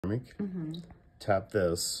Tap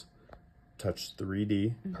this, touch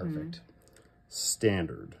 3D. Perfect.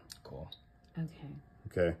 Standard. Cool.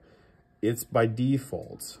 Okay. It's by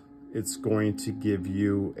default, it's going to give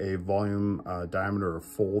you a volume diameter of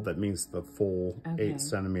full. That means the full 8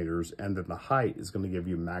 centimeters. And then the height is going to give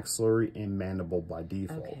you maxillary and mandible by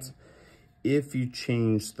default. If you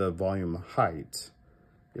change the volume height,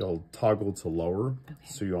 it'll toggle to lower.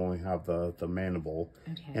 So you only have the mandible.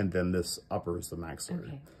 And then this upper is the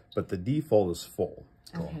maxillary. But the default is full.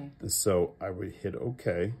 And so I would hit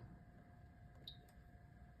OK.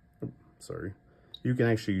 Oops, sorry. You can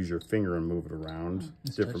actually use your finger and move it around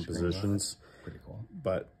different positions. Pretty cool.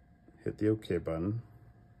 But hit the OK button.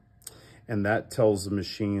 And that tells the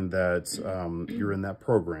machine that you're in that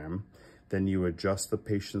program. Then you adjust the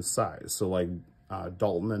patient size. So like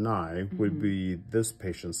Dalton and I would be this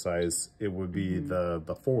patient size. It would be the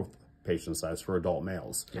 4th patient size for adult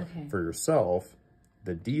males. For yourself,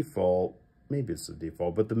 the default, maybe it's the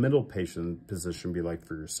default, but the middle patient position would be like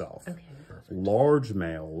for yourself. Large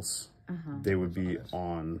males, they would be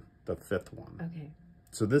on the 5th one.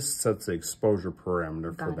 So this sets the exposure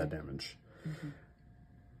parameter for that image.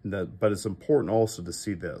 But it's important also to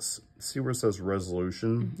see this. See where it says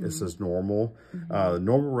resolution? It says normal.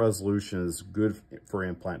 Normal resolution is good for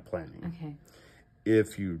implant planning.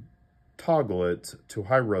 If you toggle it to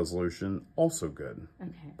high resolution, also good.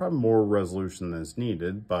 Probably more resolution than is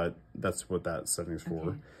needed, but that's what that setting's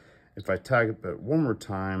for. If I tag it one more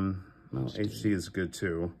time, well, HD is good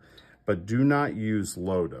too, but do not use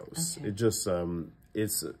low dose. It just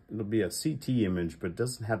it'll be a CT image, but it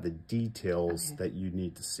doesn't have the details that you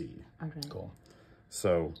need to see. Cool.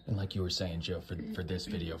 So, and like you were saying, Joe, for this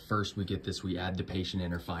video, first we get this, we add the patient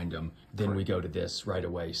in or find them, then we go to this right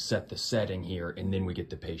away, set the setting here, and then we get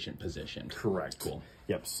the patient positioned. Correct. Cool.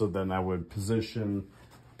 Yep. So then I would position,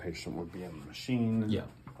 the patient would be in the machine.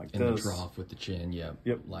 Like in this. The trough with the chin.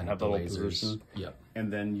 Line up the lasers. Position.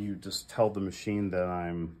 And then you just tell the machine that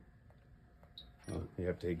I'm. You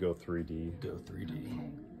have to go 3D. Go 3D.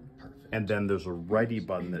 Perfect. And then there's a ready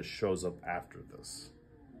button that shows up after this.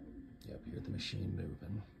 Hear the machine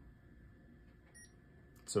moving.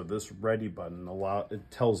 So this ready button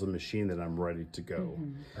it tells the machine that I'm ready to go.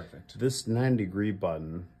 Perfect. This 9-degree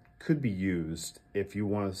button could be used if you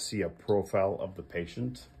want to see a profile of the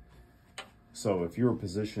patient. So if you're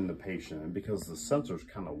positioning the patient, and because the sensor's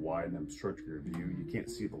kind of wide and obstructing your view, you can't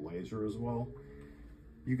see the laser as well.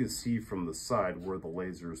 You can see from the side where the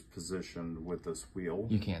laser is positioned with this wheel.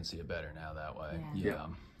 You can see it better now that way.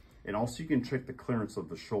 And also you can check the clearance of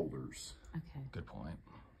the shoulders. Good point.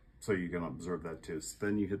 So you can observe that too. So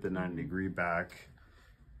then you hit the 9-degree back.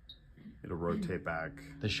 It'll rotate back.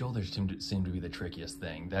 The shoulders seem to be the trickiest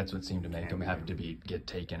thing. That's what seemed to make them have to get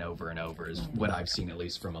taken over and over, is what I've seen, at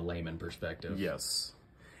least from a layman perspective. Yes.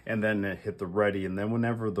 And then hit the ready, and then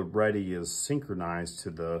whenever the ready is synchronized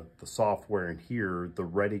to the software in here, the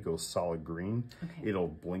ready goes solid green. It'll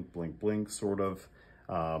blink, blink, blink, sort of.